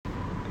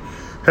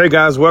Hey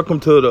guys, welcome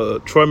to the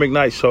Troy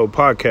McKnight Show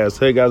podcast.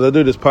 Hey guys, I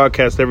do this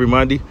podcast every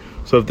Monday.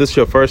 So if this is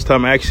your first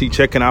time actually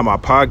checking out my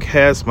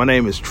podcast, my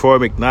name is Troy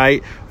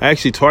McKnight. I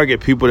actually target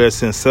people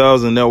that's in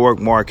sales and network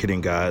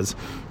marketing, guys.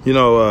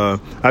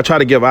 I try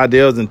to give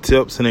ideas and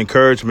tips and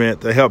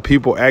encouragement to help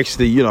people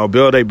actually,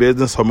 build a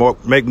business or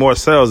make more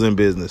sales in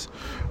business.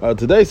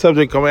 Today's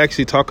subject, I'm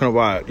actually talking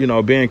about,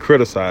 being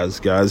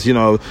criticized, guys.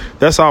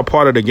 That's all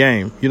part of the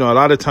game. A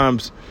lot of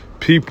times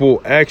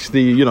people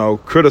actually,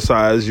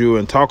 criticize you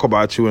and talk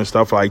about you and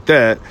stuff like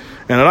that.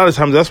 And a lot of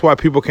times that's why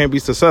people can't be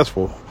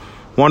successful.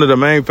 One of the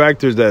main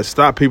factors that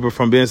stop people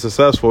from being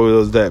successful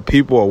is that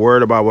people are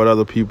worried about what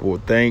other people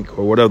think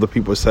or what other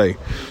people say.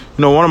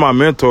 One of my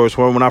mentors,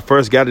 when I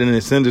first got in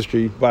this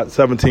industry about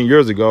 17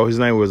 years ago, his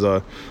name was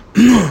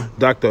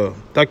Dr.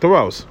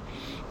 Ross.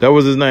 That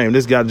was his name.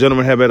 This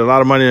gentleman had made a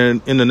lot of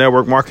money in the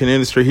network marketing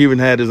industry. He even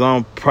had his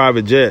own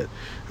private jet.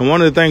 And one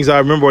of the things I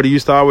remember what he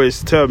used to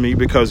always tell me,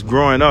 because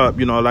growing up,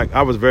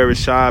 I was very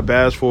shy,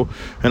 bashful,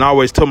 and I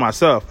always told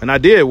myself, and I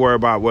did worry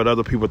about what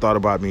other people thought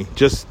about me.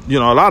 Just, a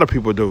lot of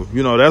people do.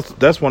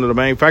 That's one of the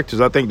main factors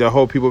I think that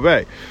hold people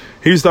back.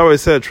 He used to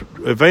always say,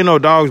 if ain't no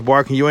dogs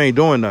barking, you ain't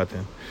doing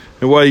nothing.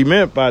 And what he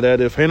meant by that,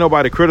 if ain't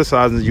nobody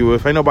criticizing you,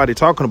 if ain't nobody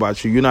talking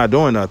about you, you're not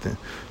doing nothing.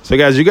 So,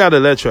 guys, you got to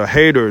let your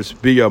haters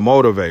be your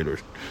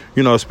motivators.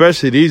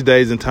 Especially these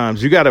days and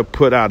times, you got to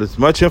put out as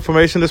much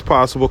information as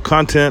possible,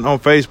 content on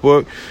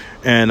Facebook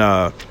and,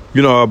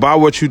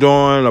 about what you're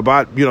doing,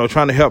 about,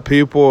 trying to help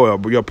people,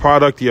 or your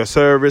product, your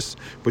service.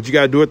 But you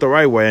got to do it the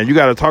right way. And you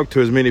got to talk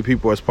to as many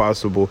people as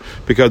possible,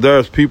 because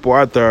there's people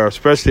out there,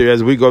 especially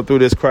as we go through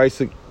this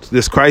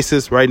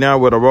crisis right now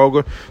with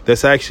Aroga,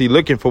 that's actually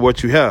looking for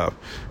what you have.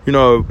 In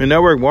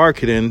network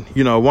marketing,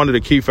 one of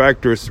the key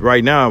factors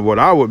right now, what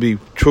I would be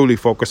truly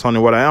focused on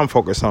and what I am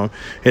focused on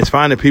is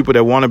finding people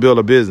that want to build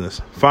a business,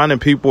 finding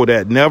people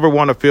that never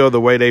want to feel the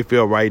way they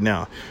feel right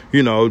now.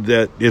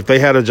 That if they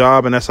had a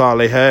job and that's all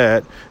they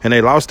had and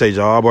they lost their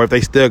job, or if they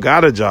still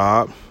got a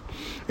job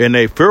and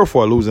they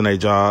fearful of losing their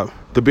job,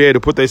 to be able to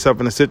put themselves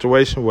in a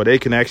situation where they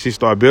can actually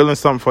start building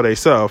something for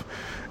themselves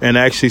and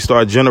actually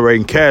start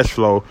generating cash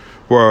flow,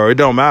 where it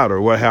don't matter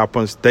what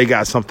happens, they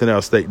got something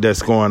else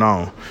that's going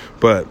on.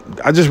 But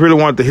I just really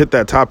wanted to hit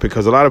that topic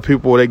because a lot of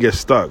people, they get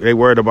stuck. They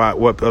worried about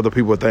what other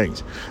people think.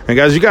 And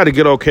guys, you got to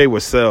get okay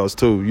with sales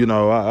too.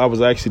 I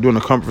was actually doing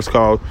a conference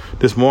call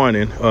this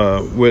morning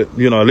with,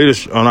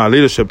 on our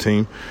leadership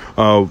team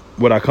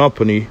with our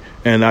company.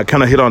 And I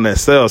kind of hit on that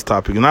sales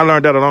topic. And I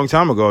learned that a long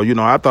time ago.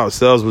 I thought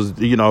sales was,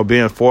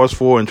 being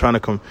forceful and trying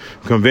to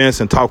convince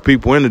and talk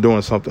people into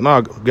doing something.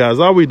 No, guys,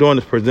 all we doing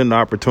is presenting the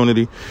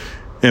opportunity.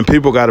 And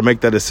people got to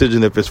make that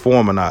decision if it's for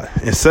them or not.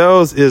 And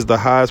sales is the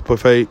highest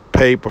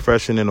paid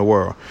profession in the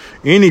world.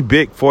 Any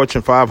big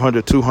Fortune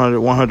 500, 200,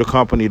 100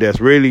 company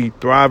that's really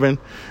thriving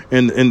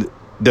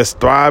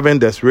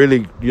that's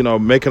really,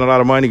 making a lot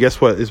of money, guess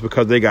what? It's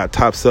because they got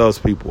top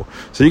salespeople.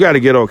 So you got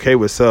to get okay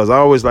with sales. I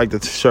always like to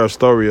share a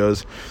story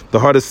of the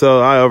hardest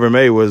sale I ever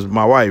made was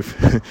my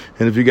wife. And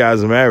if you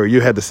guys are married,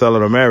 you had to sell her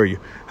to marry you.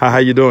 How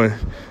you doing?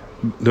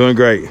 Doing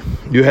great.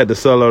 You had to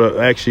sell her to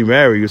actually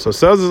marry you. So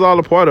sales is all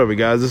a part of it,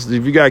 guys.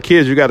 If you got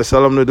kids, you got to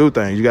sell them to do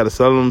things. You got to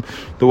sell them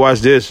to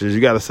wash dishes.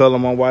 You got to sell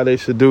them on why they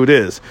should do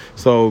this.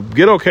 So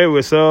get okay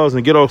with sales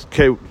and get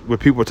okay with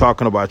people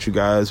talking about you,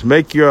 guys.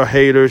 Make your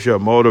haters your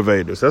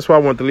motivators. That's what I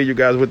want to leave you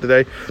guys with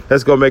today.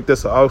 Let's go make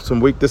this an awesome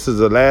week. This is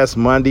the last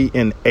Monday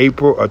in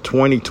April of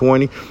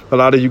 2020. A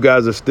lot of you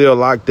guys are still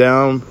locked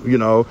down,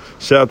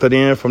 sheltered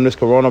in from this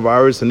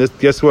coronavirus. And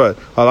guess what?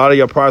 A lot of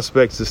your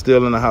prospects are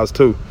still in the house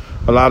too.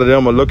 A lot of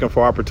them are looking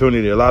for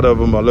opportunity. A lot of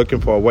them are looking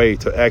for a way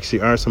to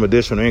actually earn some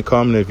additional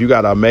income. And if you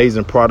got an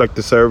amazing product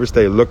or service,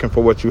 they're looking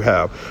for what you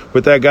have.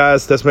 With that,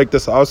 guys, let's make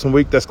this an awesome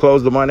week. Let's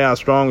close the money out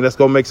strong. Let's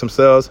go make some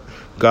sales.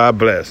 God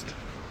bless.